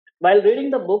while reading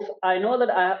the books, I know that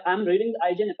I'm reading the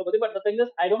IGN nephrology, but the thing is,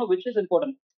 I don't know which is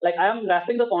important. Like I am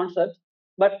grasping the concepts,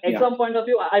 but exam point of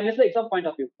view, I miss the exam point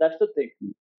of view. That's the thing.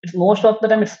 It's most of the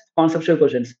time it's conceptual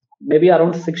questions. Maybe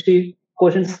around 60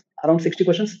 questions,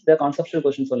 they're conceptual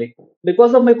questions only.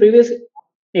 Because of my previous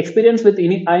experience with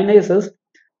INISS,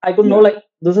 I could know like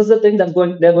this is the thing they're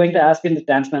going to ask in the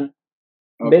transplant.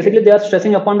 Basically, they are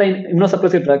stressing upon the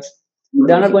immunosuppressive drugs.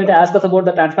 They are not going to ask us about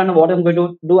the transplant and what I'm going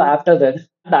to do after that.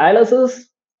 Dialysis,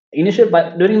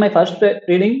 during my first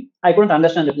reading, I couldn't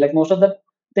understand it. Like most of the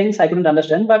things I couldn't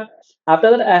understand. But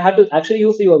after that, I had to actually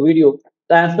use your video.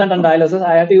 Transplant and dialysis,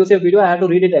 I had to use your video. I had to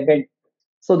read it again.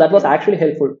 So that was actually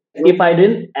helpful. If I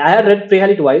didn't, I had read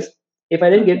pre-highly twice. If I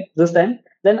didn't get this time,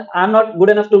 then I'm not good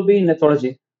enough to be in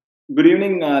nephrology. Good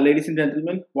evening, ladies and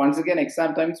gentlemen. Once again,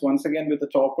 exam times, once again with the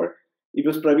topper. It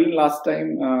was Praveen last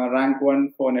time, rank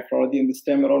 1 for nephrology, and this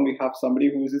time around we have somebody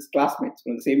who is his classmates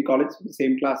from the same college, from the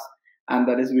same class, and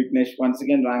that is Vignesh, once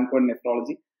again rank 1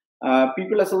 nephrology.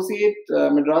 People associate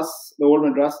Madras, the old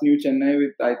Madras, New Chennai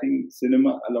with, I think,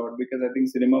 cinema a lot, because I think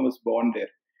cinema was born there.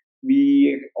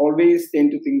 We always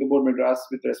tend to think about Madras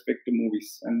with respect to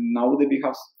movies, and now that we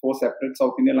have 4 separate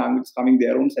South Indian languages coming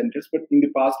their own centers, but in the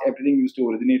past everything used to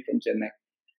originate from Chennai.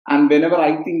 And whenever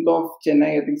I think of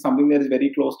Chennai, I think something that is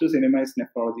very close to cinema is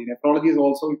nephrology. Nephrology is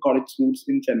also, we call it roots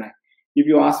in Chennai. If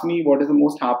you ask me what is the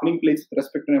most happening place with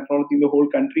respect to nephrology in the whole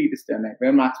country, it is Chennai.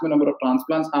 Where maximum number of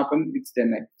transplants happen, it's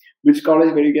Chennai. Which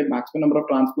college where you get maximum number of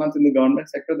transplants in the government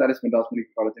sector, that is Madras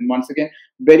Medical College. And once again,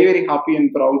 very, very happy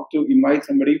and proud to invite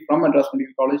somebody from Madras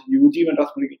Medical College, UG Madras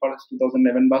Medical College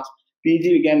 2011 batch,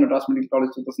 PG again Madras Medical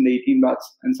College 2018 batch,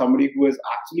 and somebody who has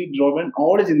actually driven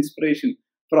all his inspiration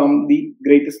from the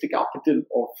greatest capital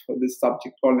of this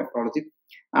subject called nephrology.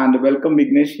 And welcome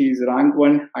Vignesh. He is rank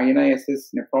 1 AIIMS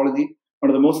SS Nephrology,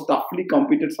 one of the most toughly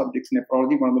competed subjects in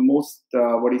nephrology, one of the most,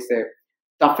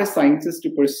 toughest sciences to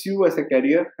pursue as a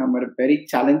career, a very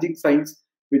challenging science,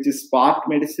 which is part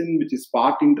medicine, which is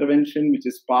part intervention, which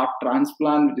is part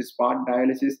transplant, which is part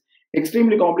dialysis.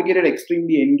 Extremely complicated,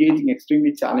 extremely engaging,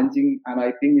 extremely challenging, and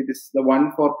I think it is the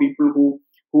one for people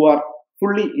who are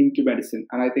fully into medicine,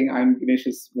 and I think Vignesh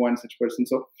is one such person.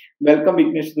 So welcome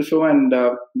Vignesh to the show, and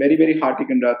very, very hearty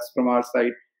congrats from our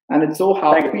side. And it's so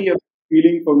happy a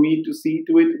feeling for me to see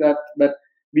to it that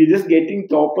we're just getting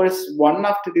toppers one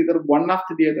after the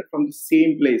other from the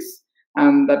same place,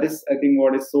 and that is, I think,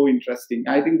 what is so interesting.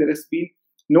 I think there has been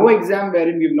no exam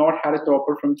wherein we've not had a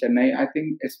topper from Chennai. I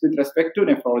think it's with respect to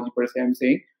nephrology per se, I'm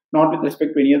saying, not with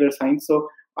respect to any other science. So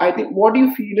I think, what do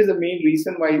you feel is the main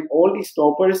reason why all these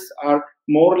toppers are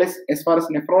more or less, as far as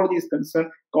nephrology is concerned,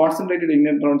 concentrated in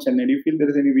and around Chennai? Do you feel there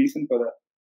is any reason for that?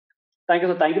 Thank you,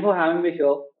 sir. Thank you for having me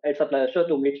here. It's a pleasure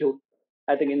to meet you,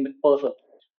 I think, in person.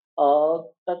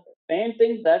 The main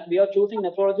thing that we are choosing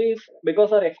nephrology is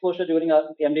because our exposure during our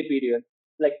MD period.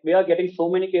 Like, we are getting so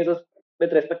many cases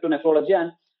with respect to nephrology,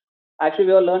 and actually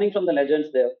we are learning from the legends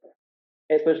there,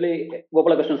 especially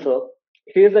Gopalakrishnan sir.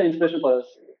 He is the inspiration for us.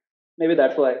 Maybe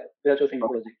that's why we are choosing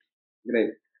nephrology. Great.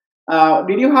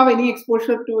 Did you have any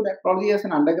exposure to nephrology as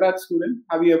an undergrad student?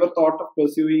 Have you ever thought of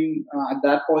pursuing at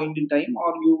that point in time,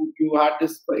 or you had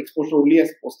this exposure only as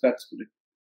a postgrad student?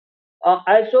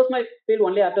 I chose my field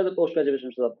only after the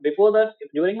post-graduation. So before that,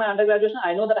 during my undergraduation,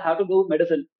 I know that I have to do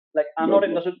medicine. Like, I'm not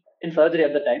interested in surgery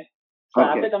at the time. So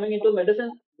after coming into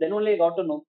medicine, then only I got to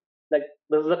know, like,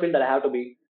 this is the field that I have to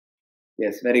be.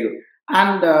 Yes, very good.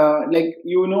 And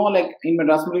in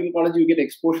Madras Medical College, you get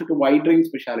exposure to wide range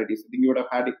specialties. I think you would have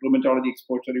had rheumatology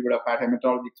exposure, you would have had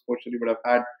hematology exposure, you would have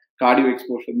had cardio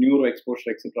exposure, neuro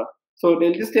exposure, etc. So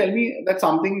just tell me that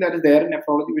something that is there in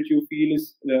nephrology which you feel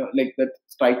is like that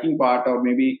striking part, or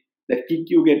maybe that kick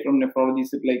you get from nephrology.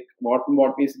 Is it like what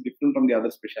is different from the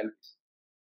other specialties?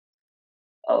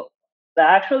 The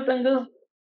actual thing is,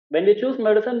 when we choose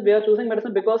medicine, we are choosing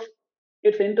medicine because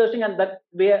it's interesting, and that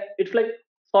it's like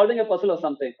solving a puzzle or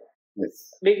something. Yes.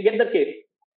 We get the kick.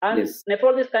 And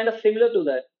nephrology is kind of similar to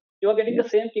that. You are getting the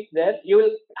same kick there. You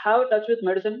will have a touch with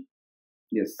medicine.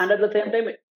 Yes. And at the same time,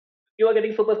 you are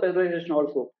getting super specialization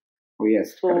also. Oh,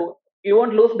 yes. So correct. You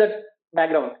won't lose that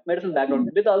background, medicine background.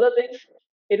 With other things,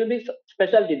 it will be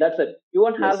specialty. That's it. You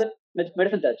won't have that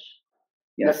medicine touch.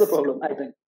 Yes. That's the problem, I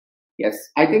think. Yes,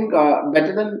 I think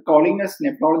better than calling us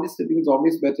nephrologists, I think it's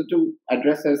always better to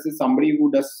address us as somebody who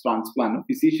does transplant, a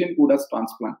physician who does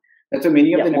transplant. That's why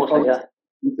many of the nephrologists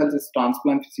themselves as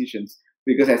transplant physicians,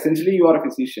 because essentially you are a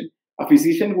physician. A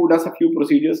physician who does a few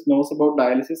procedures, knows about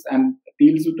dialysis, and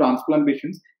deals with transplant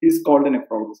patients is called a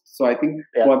nephrologist. So I think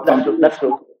that's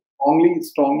true.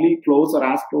 Strongly close, or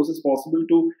as close as possible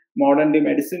to modern day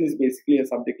medicine, is basically a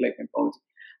subject like nephrology.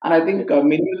 And I think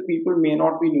many of the people may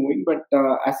not be knowing, but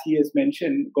as he has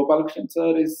mentioned, Gopalakrishnan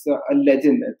sir is a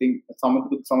legend. I think some of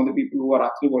the people who are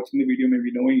actually watching the video may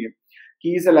be knowing him.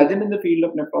 He is a legend in the field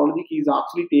of nephrology. He's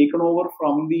actually taken over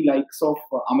from the likes of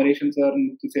Amareshan sir,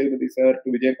 to Sevapati sir, to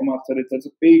Vijay Kumar sir. It's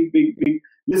a big, big, big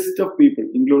list of people,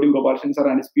 including Gopalakrishnan sir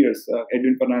and his peers,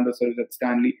 Edwin Fernando sir at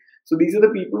Stanley. So these are the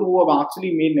people who have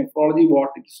actually made nephrology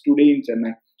what it is today in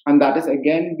Chennai. And that is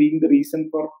again being the reason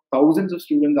for thousands of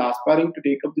students aspiring to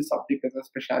take up this subject as a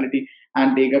specialty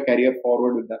and take a career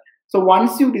forward with that. So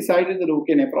once you decided that,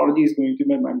 okay, nephrology is going to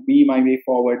be my way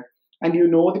forward, and you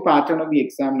know the pattern of the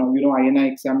exam now, you know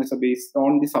INI exam is based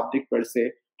on the subject per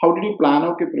se. How did you plan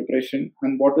out your preparation,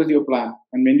 and what was your plan,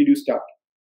 and when did you start?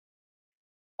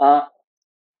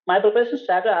 My preparation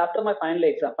started after my final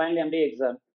MD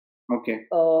exam. Okay.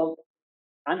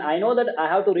 And I know that I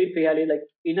have to read fairly, like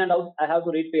in and out. I have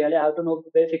to read fairly. I have to know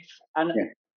basics and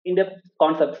in-depth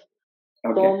concepts.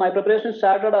 Okay. So my preparation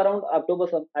started around October,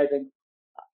 I think.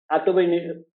 October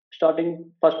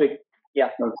starting first week. Yeah.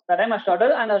 Okay. That time I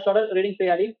started reading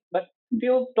fairly, but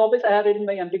few topics I have read in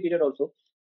my MD period also.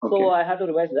 Okay. So I had to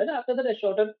revise that. After that, I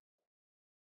started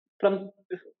from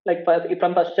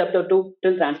first chapter to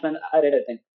till transplant. I read, I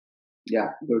think. Yeah.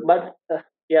 Good. But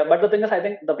but the thing is, I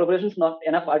think the preparation is not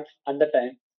enough at that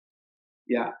time.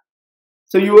 Yeah.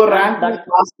 So your rank for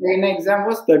last INI exam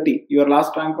was 30. Your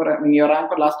last rank for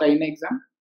last INI exam?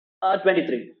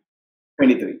 23.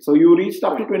 23. So you reached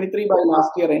up to 23 by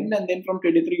last year end, and then from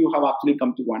 23 you have actually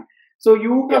come to 1. So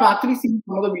you have actually seen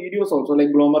some of the videos also, like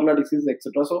glomerular disease,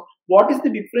 etc. So what is the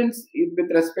difference with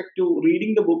respect to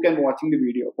reading the book and watching the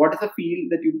video? What is the feel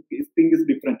that you think is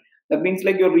different? That means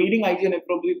like you're reading IgA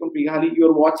nephropathy from Prihali,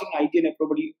 you're watching IgA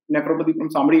nephropathy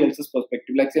from somebody else's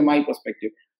perspective, like say my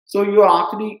perspective. So you are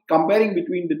actually comparing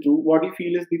between the two. What do you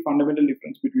feel is the fundamental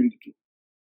difference between the two?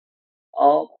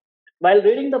 While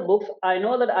reading the books, I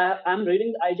know that I'm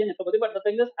reading IgA nephropathy, but the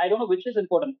thing is, I don't know which is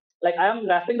important. Like I am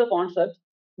grasping the concepts,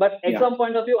 but exam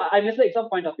point of view, I miss the exam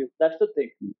point of view. That's the thing.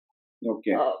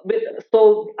 Okay.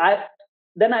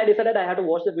 Then I decided I had to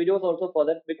watch the videos also for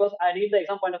that, because I need the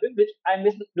exam point of view, which I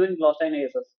missed doing last time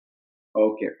ASS.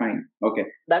 Okay, fine. Okay.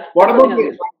 What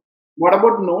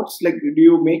about notes? Like, do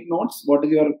you make notes? What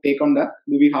is your take on that?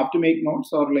 Do we have to make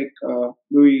notes, or like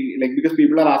do we because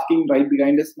people are asking right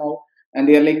behind us now, and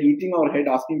they are like eating our head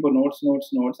asking for notes,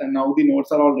 and now the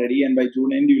notes are all ready, and by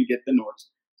June end you will get the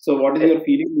notes. So what is your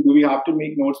feeling? Do we have to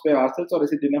make notes by ourselves, or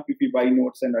is it enough if we buy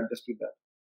notes and adjust to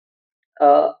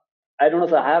that? I don't know,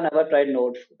 sir. I have never tried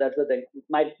notes. That's the thing.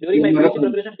 During my PG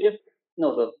preparation period,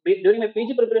 no, sir. During my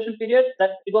PG preparation period,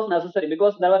 that it was necessary,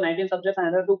 because there were 19 subjects and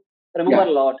I had to remember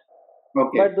a lot.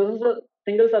 Okay. But this is a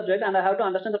single subject and I have to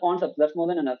understand the concepts. That's more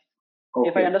than enough. Okay.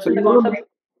 If I understand the concepts,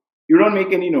 you don't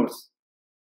make any notes.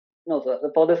 No, sir.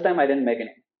 For this time, I didn't make any.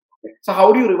 Okay. So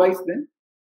how do you revise then?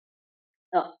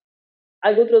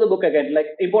 I go through the book again. Like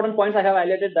important points I have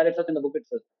highlighted that itself in the book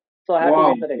itself. So I have to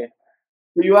read that again.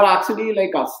 So you are actually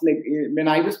like us. Like when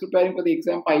I was preparing for the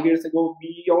exam 5 years ago,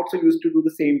 we also used to do the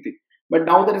same thing. But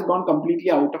now that has gone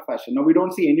completely out of fashion. Now we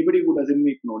don't see anybody who doesn't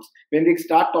make notes. When they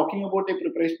start talking about their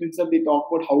preparation itself, they talk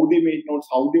about how they made notes,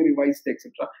 how they revised,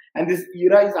 etc. And this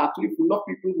era is actually full of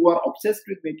people who are obsessed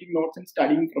with making notes and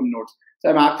studying from notes. So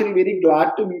I'm actually very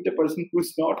glad to meet a person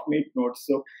who's not made notes.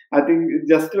 So I think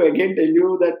just to again tell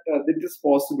you that this is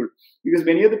possible. Because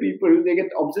many of the people, they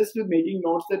get obsessed with making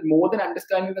notes that more than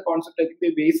understanding the concept, I think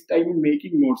they waste time in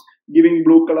making notes, giving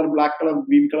blue color, black color,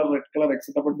 green color, red color,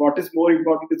 etc. But what is more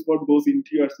important is what goes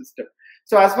into your system.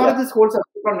 So as far as this whole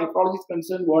subject on nephrology is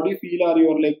concerned, what do you feel are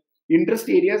your like interest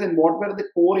areas, and what were the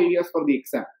core areas for the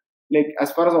exam? Like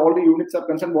as far as all the units are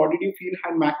concerned, what did you feel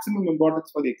had maximum importance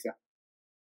for the exam?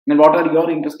 And what are your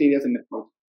interest areas in nephrology?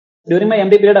 During my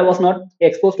MD period, I was not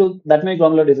exposed to that many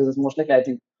glomerular diseases, mostly I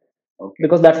think. Okay.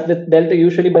 Because that's dealt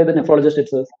usually by the nephrologist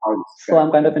itself. So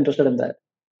I'm kind of interested in that.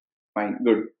 Fine,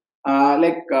 good.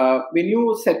 When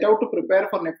you set out to prepare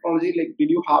for nephrology, like did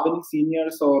you have any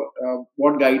seniors, or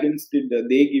what guidance did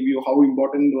they give you? How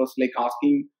important was like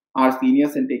asking our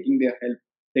seniors and taking their help?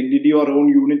 Like did your own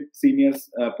unit seniors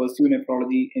pursue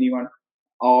nephrology, anyone,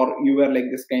 or you were like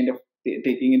this kind of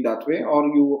taking it that way, or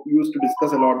you used to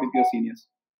discuss a lot with your seniors?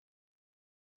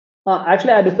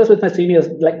 Actually, I discussed with my seniors.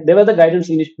 Like they were the guidance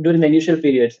during the initial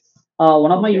periods.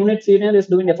 One of my unit seniors is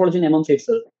doing nephrology in MMC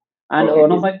itself, and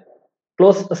one of my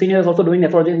close seniors is also doing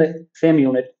nephrology in the same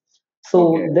unit.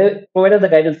 So they provided the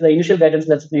guidance, the initial guidance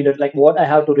that's needed, like what I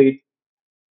have to read.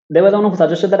 They were the one who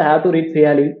suggested that I have to read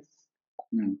fairly.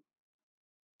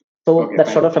 So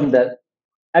that's sort of from there.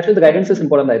 Actually, the guidance is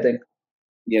important, I think.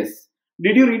 Yes.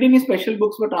 Did you read any special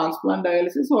books for transplant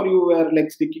dialysis, or you were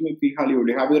like sticking with Pihali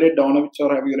only? Have you read Donovich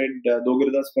or have you read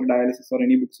Dogirdas for dialysis or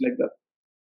any books like that?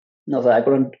 No, sir, I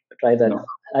couldn't try that. No,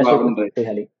 I you stick haven't with read.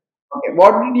 Pihali. Okay.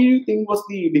 What did you think was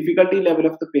the difficulty level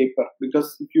of the paper?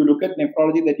 Because if you look at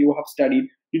nephrology that you have studied,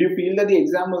 did you feel that the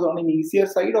exam was on an easier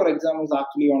side or exam was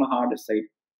actually on a harder side?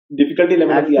 Difficulty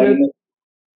level of the Actually, AIIMS.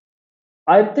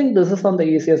 I think this is on the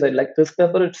easier side. Like this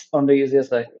paper, it's on the easier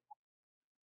side.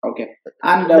 Okay.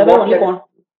 And There are what only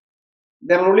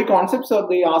there are only concepts, or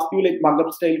they ask you like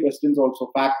mug-up style questions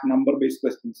also, fact number based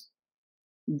questions?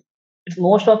 it's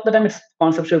most of the time it's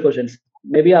conceptual questions.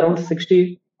 Maybe around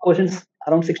 60 questions.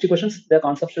 Around 60 questions, they're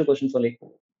conceptual questions only.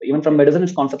 Even from medicine,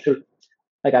 it's conceptual.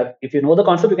 Like if you know the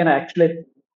concept, you can actually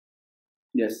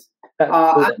Yes. do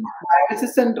that. And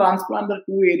dialysis and transplant are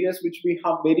two areas which we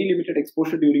have very limited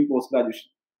exposure during post graduation.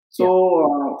 So,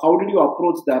 how did you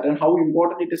approach that, and how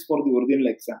important it is for the original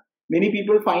exam? Many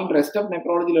people find rest of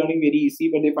nephrology learning very easy,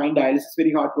 but they find dialysis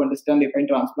very hard to understand. They find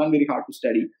transplant very hard to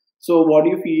study. So, what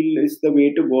do you feel is the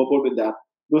way to go about with that?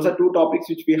 Those are two topics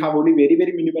which we have only very,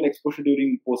 very minimal exposure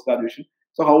during post graduation.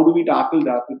 So, how do we tackle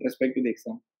that with respect to the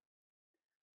exam?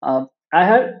 I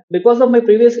had, because of my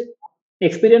previous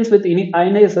experience with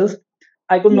INSS,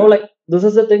 I could know like this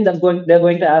is the thing they're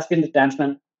going to ask in the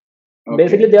transplant. Okay.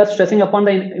 Basically, they are stressing upon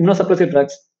the immunosuppressive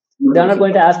drugs. They are not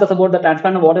going to ask us about the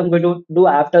transplant and what I'm going to do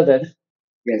after that.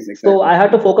 Yes, exactly. So I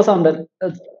had to focus on that.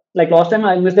 Like last time,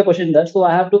 I missed the question there, so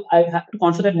I have to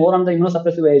concentrate more on the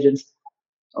immunosuppressive agents.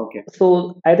 Okay.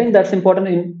 So I think that's important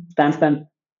in transplant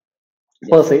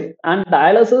per se. And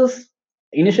dialysis,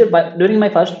 during my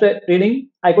first reading,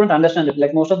 I couldn't understand it.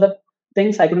 Like most of the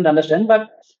things I couldn't understand, but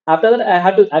after that, I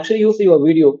had to actually use your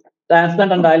video.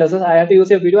 Transplant and dialysis, I had to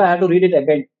use your video. I had to read it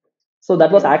again. So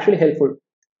that was actually helpful.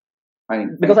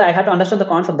 Fine. Because I had to understand the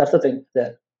concept. That's the thing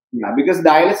there. Yeah, because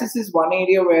dialysis is one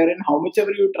area wherein how much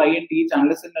ever you try and teach,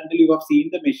 unless and until you have seen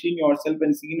the machine yourself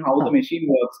and seen how the machine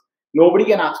works, nobody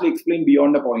can actually explain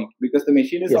beyond a point, because the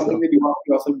machine is something that you have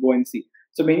to yourself go and see.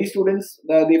 So many students,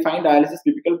 they find dialysis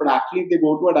difficult, but actually if they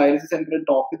go to a dialysis center and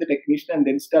talk to the technician and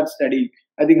then start studying,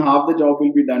 I think half the job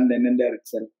will be done then and there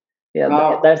itself.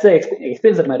 Yeah, that's the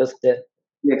experience that matters there.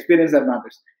 The experience that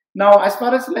matters. Now, as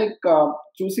far as like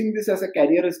choosing this as a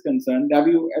career is concerned, have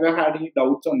you ever had any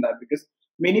doubts on that? Because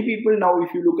many people now,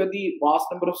 if you look at the vast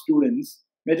number of students,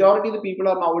 majority of the people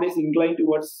are nowadays inclined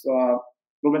towards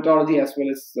rheumatology as well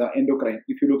as endocrine,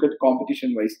 if you look at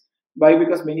competition wise. Why?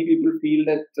 Because many people feel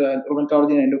that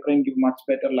rheumatology and endocrine give much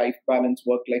better life balance,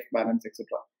 work-life balance, etc.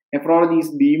 Nephrology is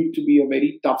deemed to be a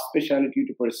very tough specialty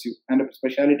to pursue, and a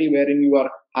specialty wherein you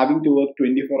are having to work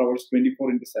 24 hours,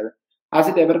 24/7. Has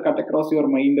it ever cut across your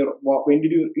mind, or when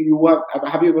did you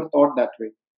have you ever thought that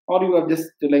way, or you have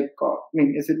just like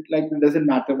is it like it doesn't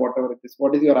matter whatever it is?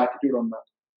 What is your attitude on that?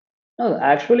 No,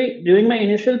 actually, during my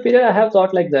initial period, I have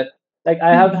thought like that. Like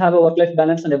I have to have a work-life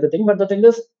balance and everything. But the thing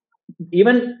is,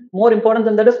 even more important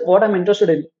than that is what I'm interested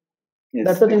in. Yes,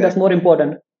 that's the thing that's more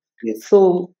important. Yes.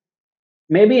 So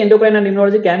maybe endocrine and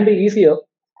immunology can be easier.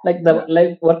 Like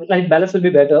the work-life balance will be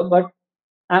better, but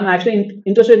I'm actually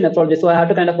interested in nephrology, so I had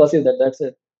to kind of pursue that. That's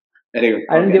it. Very good.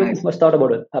 I didn't give much thought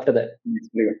about it after that.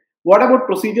 Very good. What about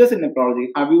procedures in nephrology?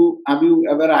 Have you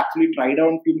ever actually tried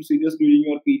out a few procedures during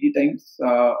your PG times?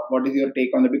 What is your take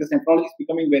on that? Because nephrology is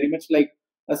becoming very much like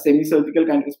a semi-surgical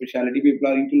kind of specialty. People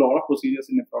are into a lot of procedures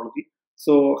in nephrology.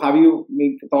 So have you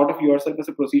thought of yourself as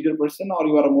a procedure person, or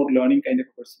you are a more learning kind of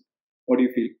a person? What do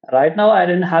you feel? Right now, I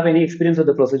didn't have any experience with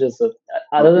the procedures. So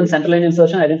other than central line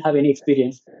insertion, I didn't have any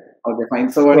experience. Okay, fine.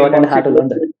 So I had to learn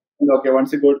that. Okay,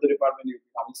 once you go to the department, you'll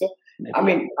be having. So, I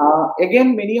mean,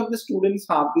 again, many of the students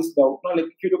have this doubt. Now, like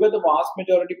if you look at the vast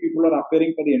majority of people are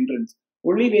appearing for the entrance,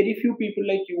 only very few people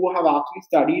like you have actually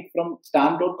studied from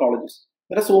standout colleges.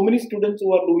 There are so many students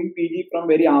who are doing PG from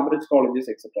very average colleges,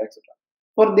 etc., etc.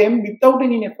 For them, without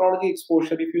any nephrology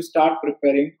exposure, if you start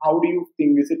preparing, how do you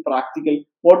think? Is it practical?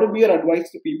 What would be your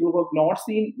advice to people who have not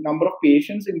seen number of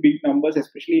patients in big numbers,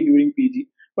 especially during PG,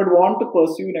 but want to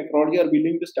pursue nephrology, are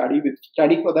willing to study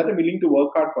for that and willing to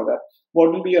work hard for that?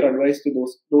 What will be your advice to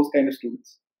those kind of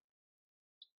students?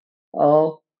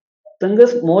 Thing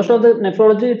is, most of the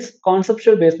nephrology, it's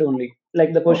conceptual based only.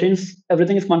 Like the questions,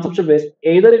 everything is conceptual based.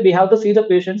 Either we have to see the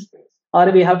patients, or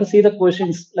we have to see the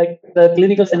questions, like the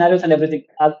clinical scenarios and everything.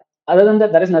 Other than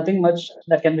that, there is nothing much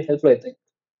that can be helpful, I think.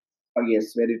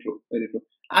 Yes, very true, very true.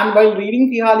 And while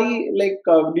reading Tihali, like,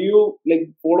 do you like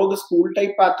follow the school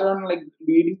type pattern, like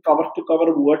reading cover to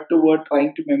cover, word to word,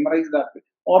 trying to memorize that,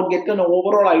 or get an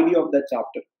overall idea of that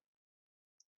chapter?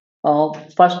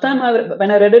 First time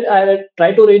when I read it, I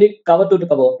tried to read it cover to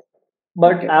cover.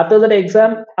 But after that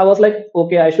exam, I was like,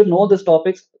 okay, I should know these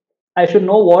topics. I should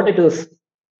know what it is.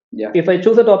 Yeah. If I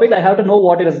choose a topic, I have to know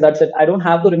what it is. That's it. I don't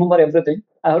have to remember everything.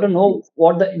 I have to know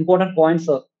what the important points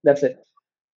are. That's it.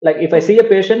 Like if I see a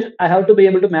patient, I have to be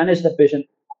able to manage that patient.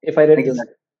 If I read this,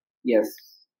 Exactly. Yes.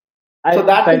 I So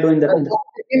that try is doing that.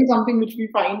 again something which we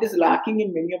find is lacking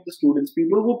in many of the students.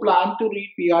 People who plan to read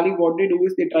PRE, what they do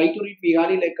is they try to read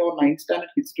PRE like our ninth standard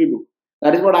history book.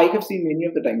 That is what I have seen many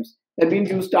of the times. That means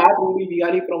you start reading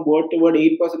PRE from word to word.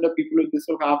 8% of people with this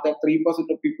will have that. 3%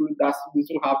 of people with this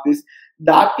will have this.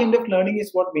 That kind of learning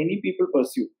is what many people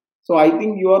pursue. So I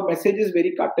think your message is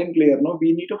very cut and clear. No,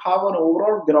 we need to have an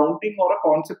overall grounding or a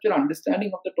conceptual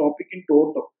understanding of the topic in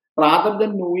total rather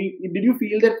than knowing. Did you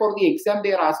feel that for the exam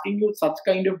they are asking you such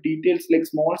kind of details, like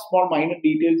small minor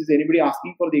details? Is anybody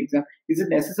asking for the exam? Is it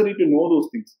necessary to know those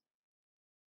things?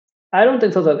 I don't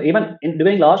think so, sir. Even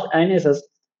during last INSS,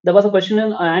 there was a question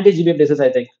in anti-GBM disease,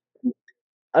 I think.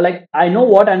 Like I know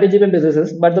what anti-GBM disease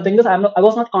is, but the thing is, I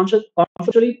was not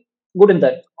conceptually good in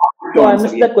that. To So I answer,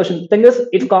 missed yes. that question. Thing is,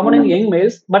 it's common in young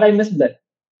males, but I missed that.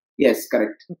 Yes,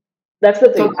 correct. That's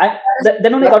the So thing.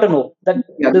 Then only I got to know that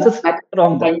yeah, this is that's what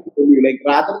wrong I'm there. trying to tell you. Like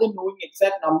rather than knowing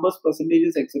exact numbers,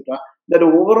 percentages, etc., that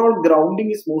overall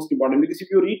grounding is most important. Because if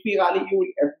you read Pigali, you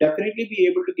will definitely be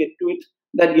able to get to it.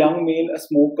 That young male, a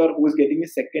smoker who is getting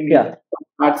his second hit, Yeah,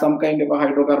 had some kind of a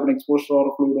hydrocarbon exposure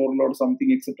or fluid overload,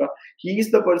 something, etc. He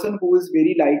is the person who is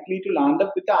very likely to land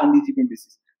up with the anti-GBM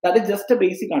disease. That is just a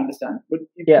basic understanding. But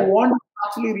if you yeah. want to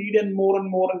actually read and more and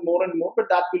more and more and more, but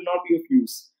that will not be of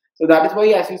use. So that is why,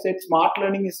 as you said, smart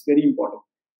learning is very important.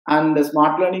 And the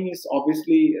smart learning is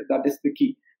obviously that is the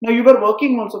key. Now you were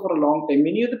working also for a long time.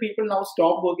 Many of the people now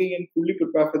stop working and fully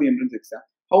prepare for the entrance exam.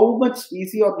 How much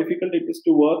easy or difficult it is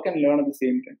to work and learn at the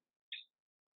same time?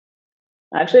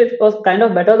 Actually, it was kind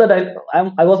of better that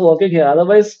I was working here.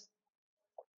 Otherwise,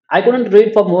 I couldn't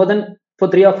read for more than for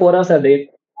 3 or 4 hours a day.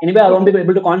 Anyway, I won't be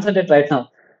able to concentrate right now.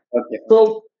 Okay, okay,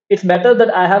 So it's better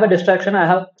that I have a distraction. I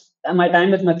have my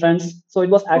time with my friends. So it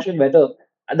was actually better.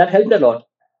 That helped a lot.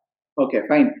 okay,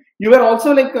 fine. You were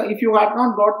also like, if you had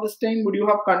not got this time, would you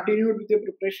have continued with your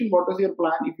preparation? What was your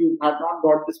plan? If you had not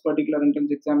got this particular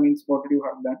entrance exam, means what would you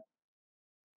have done?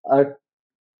 Uh,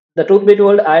 the truth be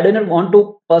told, I didn't want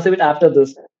to pursue it after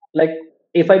this. Like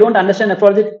if I don't understand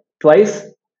nephrology twice,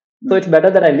 so it's better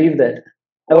that I leave that.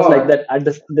 I was like Oh, that at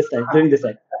this time during this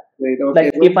time. great. Okay,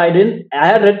 Like if I didn't, I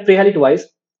had read Prehali twice.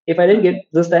 If I didn't so get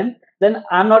this time, then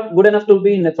I'm not good enough to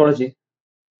be in nephrology.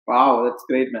 wow, that's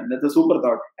great, man. That's a super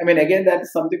thought. I mean, again,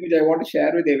 that's something which I want to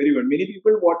share with everyone. Many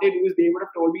people, what they do is they would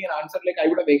have told me an answer like I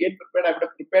would have again prepared. I would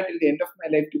have prepared till the end of my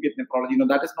life to get nephrology. You know,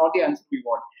 that is not the answer we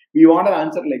want. We want an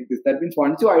answer like this. That means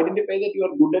once you identify that you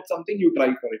are good at something, you try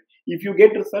for it. If you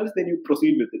get results, then you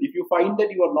proceed with it. If you find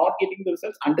that you are not getting the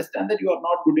results, understand that you are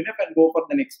not good enough and go for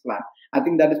the next plan. I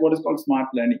think that is what is called smart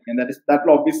learning, and that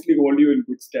will obviously hold you in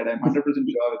good stead. I'm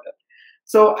 100% sure with that.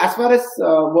 So as far as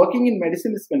working in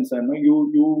medicine is concerned, no,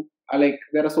 you are like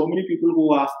there are so many people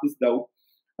who ask this doubt.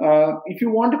 If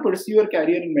you want to pursue your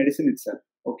career in medicine itself,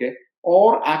 okay,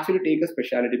 or actually take a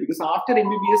specialty, because after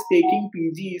MBBS taking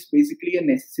PG is basically a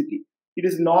necessity. It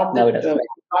is not Now that it is. you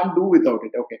can't do without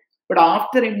it, okay. But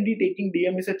after MD taking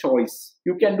DM is a choice.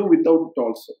 You can do without it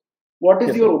also. What is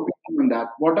Yes, your sir. opinion on that?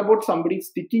 What about somebody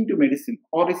sticking to medicine,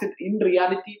 or is it in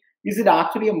reality? Is it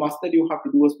actually a must that you have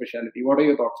to do a specialty? What are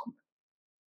your thoughts on that?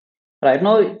 Right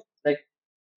now, like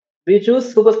we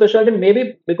choose super specialty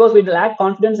maybe because we lack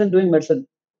confidence in doing medicine.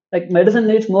 Like medicine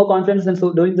needs more confidence than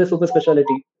doing the super specialty.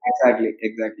 Exactly,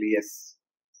 exactly. Yes.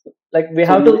 Like we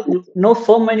So have to know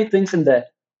so many things in there.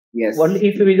 yes, Only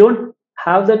if we don't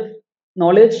have that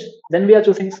knowledge, then we are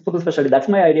choosing super specialty. That's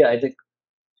my idea, I think.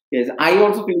 yes. I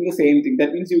also feel the same thing.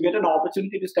 That means you get an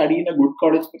opportunity to study in a good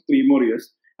college for 3 more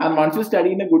years, and once you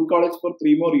study in a good college for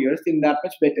 3 more years, then that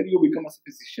much better you become as a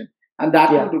physician, and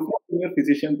that will Yeah. reflect in your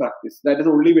physician practice. That is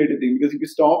the only way to think. Because if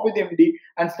you stop with MD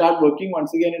and start working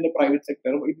once again in the private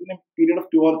sector within a period of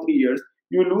 2 or 3 years,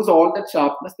 you lose all that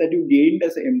sharpness that you gained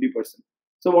as an MD person.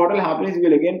 So what will happen is you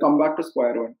will again come back to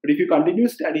square one. But if you continue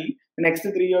studying, the next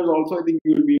 3 years also, I think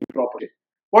you will be in proper shape.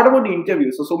 What about the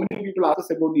interview? So many people ask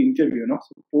us about the interview.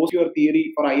 So post your theory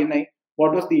for INI.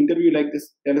 What was the interview like? This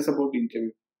tell us about the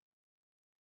interview.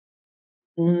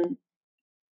 Mm,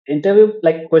 interview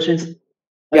like questions.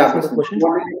 Are you Yeah, asking for questions. questions?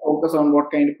 What did you focus on?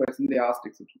 What kind of questions they asked,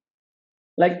 etc.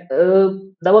 Like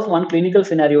there was one clinical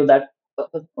scenario that they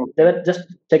Okay, were just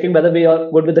checking whether we are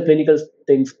good with the clinical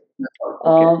things. that's all.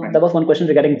 Okay, fine. There was one question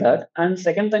regarding that, and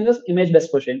second thing is image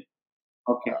based question.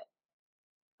 Okay,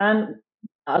 And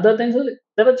other things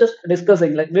they were just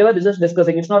discussing. Like we were just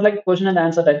discussing. It's not like question and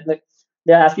answer type. Like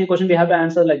they are asking a question, we have to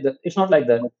answer like that. It's not like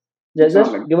that.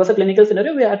 Just give us a clinical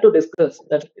scenario. We had to discuss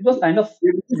that. It was kind of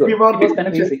good. It was kind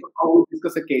of easy. How we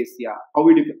discuss a case, how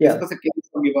we discuss a case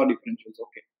or give our differentials.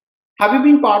 Okay. Have you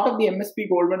been part of the MSP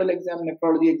Gold Medal exam,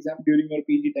 nephrology exam during your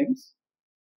PG times?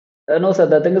 No, sir.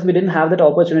 The thing is, we didn't have that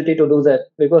opportunity to do that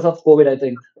because of COVID. I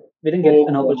think we didn't get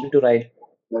an opportunity to write.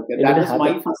 Okay, that was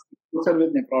my first exposure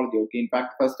with nephrology. Okay, in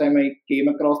fact, first time I came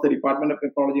across the Department of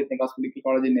Nephrology at Nicholas Medical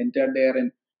College and entered there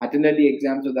and attended the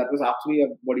exam. So that was actually a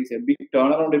big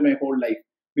turnaround in my whole life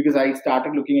because I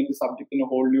started looking at the subject in a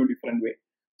whole new different way.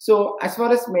 So as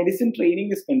far as medicine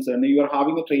training is concerned, you are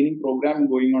having a training program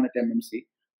going on at MMC.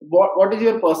 What is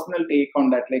your personal take on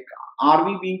that? Like, are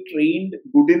we being trained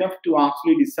good enough to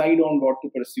actually decide on what to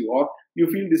pursue, or you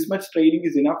feel this much training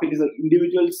is enough? It is an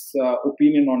individual's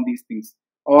opinion on these things.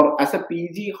 Or as a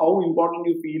PG, how important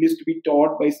you feel is to be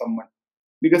taught by someone?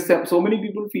 Because so many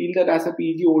people feel that as a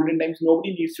PG, olden times,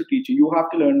 nobody needs to teach you. You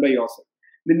have to learn by yourself.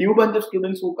 The new bunch of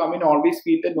students who come in always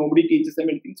feel that nobody teaches them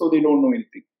anything, so they don't know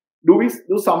anything.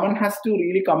 Do someone has to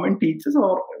really come and teach us,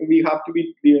 or we have to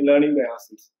be learning by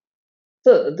ourselves?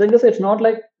 So the thing is, it's not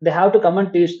like they have to come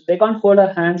and teach. They can't hold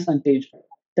our hands and teach.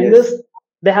 Thing is,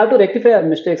 they have to rectify our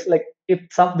mistakes. Like if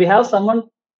we have someone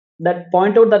that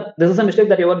point out that this is a mistake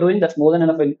that you are doing, that's more than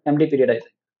enough in MD period, I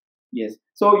think. Yes.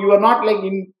 So you are not like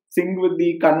in sync with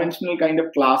the conventional kind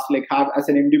of class, like have as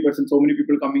an MD person, so many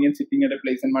people coming and sitting at a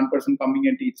place and one person coming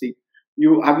and teaching.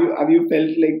 Have you felt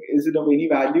like, is it of any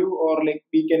value, or like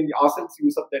we can ourselves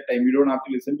use up that time? You don't have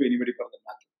to listen to anybody for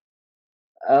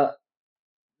that matter.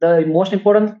 The most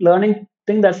important learning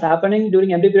thing that's happening during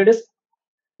MD period is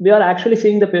we are actually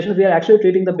seeing the patients. We are actually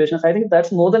treating the patients. I think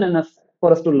that's more than enough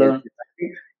for us to learn.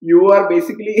 Yes, you are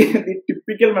basically the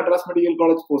typical Madras Medical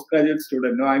College postgraduate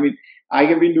student. No, I mean, I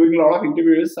have been doing a lot of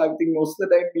interviews. I think most of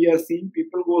the time we are seeing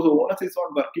people whose onus is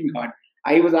on working hard.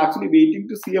 I was actually waiting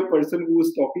to see a person who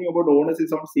was talking about onus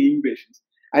is on seeing patients.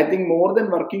 I think more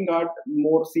than working hard,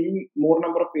 seeing more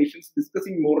number of patients,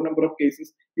 discussing more number of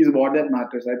cases is what that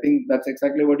matters. I think that's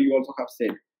exactly what you also have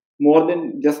said. More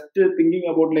than just thinking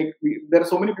about there are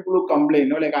so many people who complain,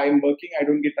 like I am working, I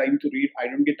don't get time to read. I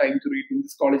don't get time to read in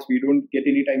this college. We don't get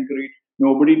any time to read.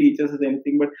 Nobody teaches us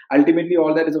anything. But ultimately,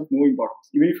 all that is of no importance.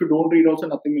 Even if you don't read, also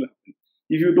nothing will happen.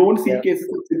 If you don't see cases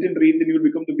and sit and read, then you will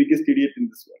become the biggest idiot in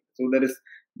this world. So there is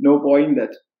no point that.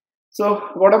 So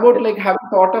what about have you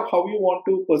thought of how you want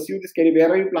to pursue this career?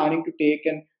 Where are you planning to take,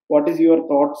 and what is your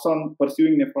thoughts on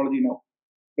pursuing nephrology now?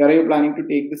 Where are you planning to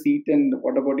take the seat, and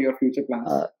what about your future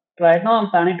plans? Right now, I'm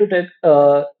planning to take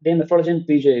DM Nephrology in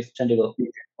PJ, Chandigarh.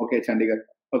 Okay, Chandigarh.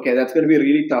 Okay, that's going to be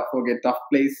really tough. Okay, tough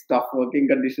place, tough working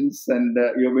conditions, and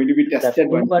you're going to be tested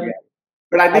once again.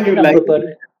 But I think you like.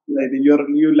 I think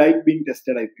you like being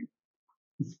tested. I think.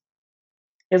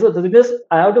 Yeah, so because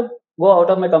I have to go out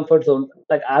of my comfort zone.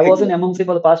 Like I was in MMC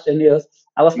for the past 10 years.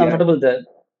 I was comfortable there,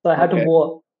 so I had to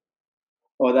move.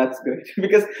 Oh, that's great.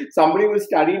 Because somebody who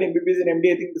studied MBBS and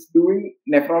MD, I think doing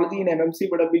nephrology in MMC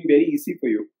would have been very easy for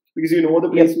you. Because you know the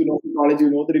place, you know the college,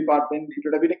 you know the department. It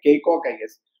would have been a cakewalk, I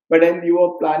guess. But then you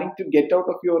are planning to get out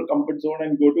of your comfort zone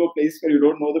and go to a place where you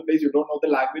don't know the place, you don't know the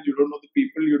language, you don't know the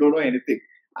people, you don't know anything.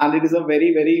 And it is a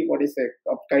very, very,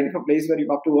 kind of a place where you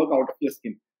have to work out of your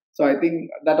skin. So I think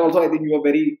that also, you are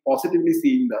very positively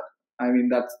seeing that. I mean,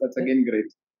 that's again great.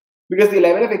 Because the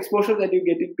level of exposure that you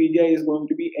get in PGI is going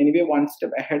to be anyway one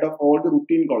step ahead of all the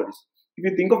routine colleges. If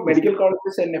you think of medical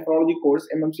colleges and nephrology course,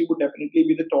 MMC would definitely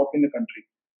be the top in the country.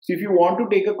 So if you want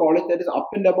to take a college that is up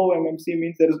and above MMC,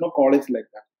 means there is no college like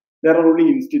that. There are only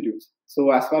institutes.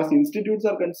 So as far as institutes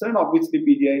are concerned, obviously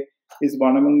PGI is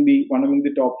one among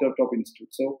the top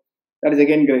institutes. So that is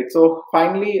again great. So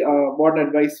finally, what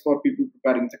advice for people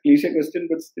preparing? It's a cliche question,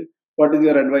 but still, what is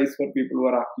your advice for people who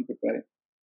are actually preparing?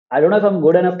 I don't know if I'm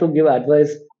good enough to give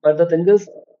advice, but the thing is,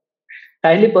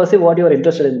 kindly pursue what you are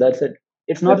interested in. That's it.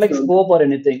 It's not like scope or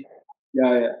anything.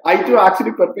 Yeah. I too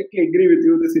actually perfectly agree with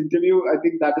you. This interview, I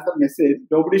think that is the message.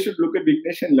 Nobody should look at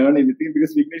Vignesh and learn anything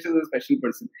because Vignesh is a special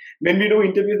person. When we do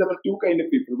interviews, there are two kind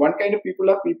of people. One kind of people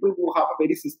are people who have a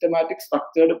very systematic,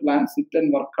 structured plan, sit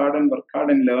and work hard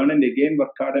and learn and again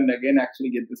work hard and again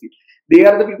actually get the seat. They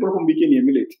are the people whom we can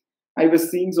emulate. I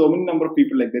was seeing so many number of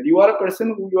people like that. You are a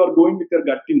person who you are going with your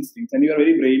gut instincts and you are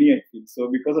very brainy, I feel. So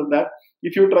because of that,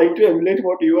 if you try to emulate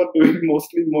what you are doing,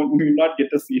 mostly you will not get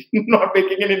a seat. Not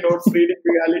making any notes, reading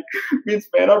reality means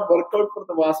may not work out for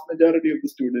the vast majority of the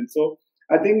students. So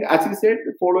I think, as you said,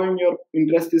 following your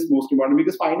interest is most important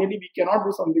because finally we cannot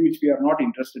do something which we are not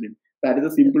interested in. That is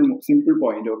a simple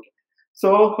point. Okay.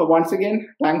 So once again,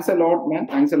 thanks a lot, man.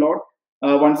 Thanks a lot.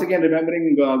 Once again,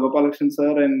 remembering Gopalakrishnan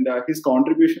sir and his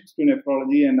contributions to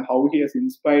nephrology and how he has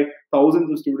inspired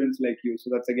thousands of students like you.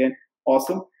 So that's again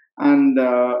awesome. And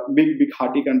big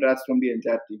hearty congrats from the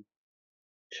entire team.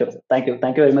 Sure. Thank you.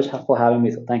 Thank you very much for having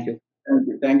me. So thank you.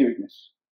 Thank you, Vignesh.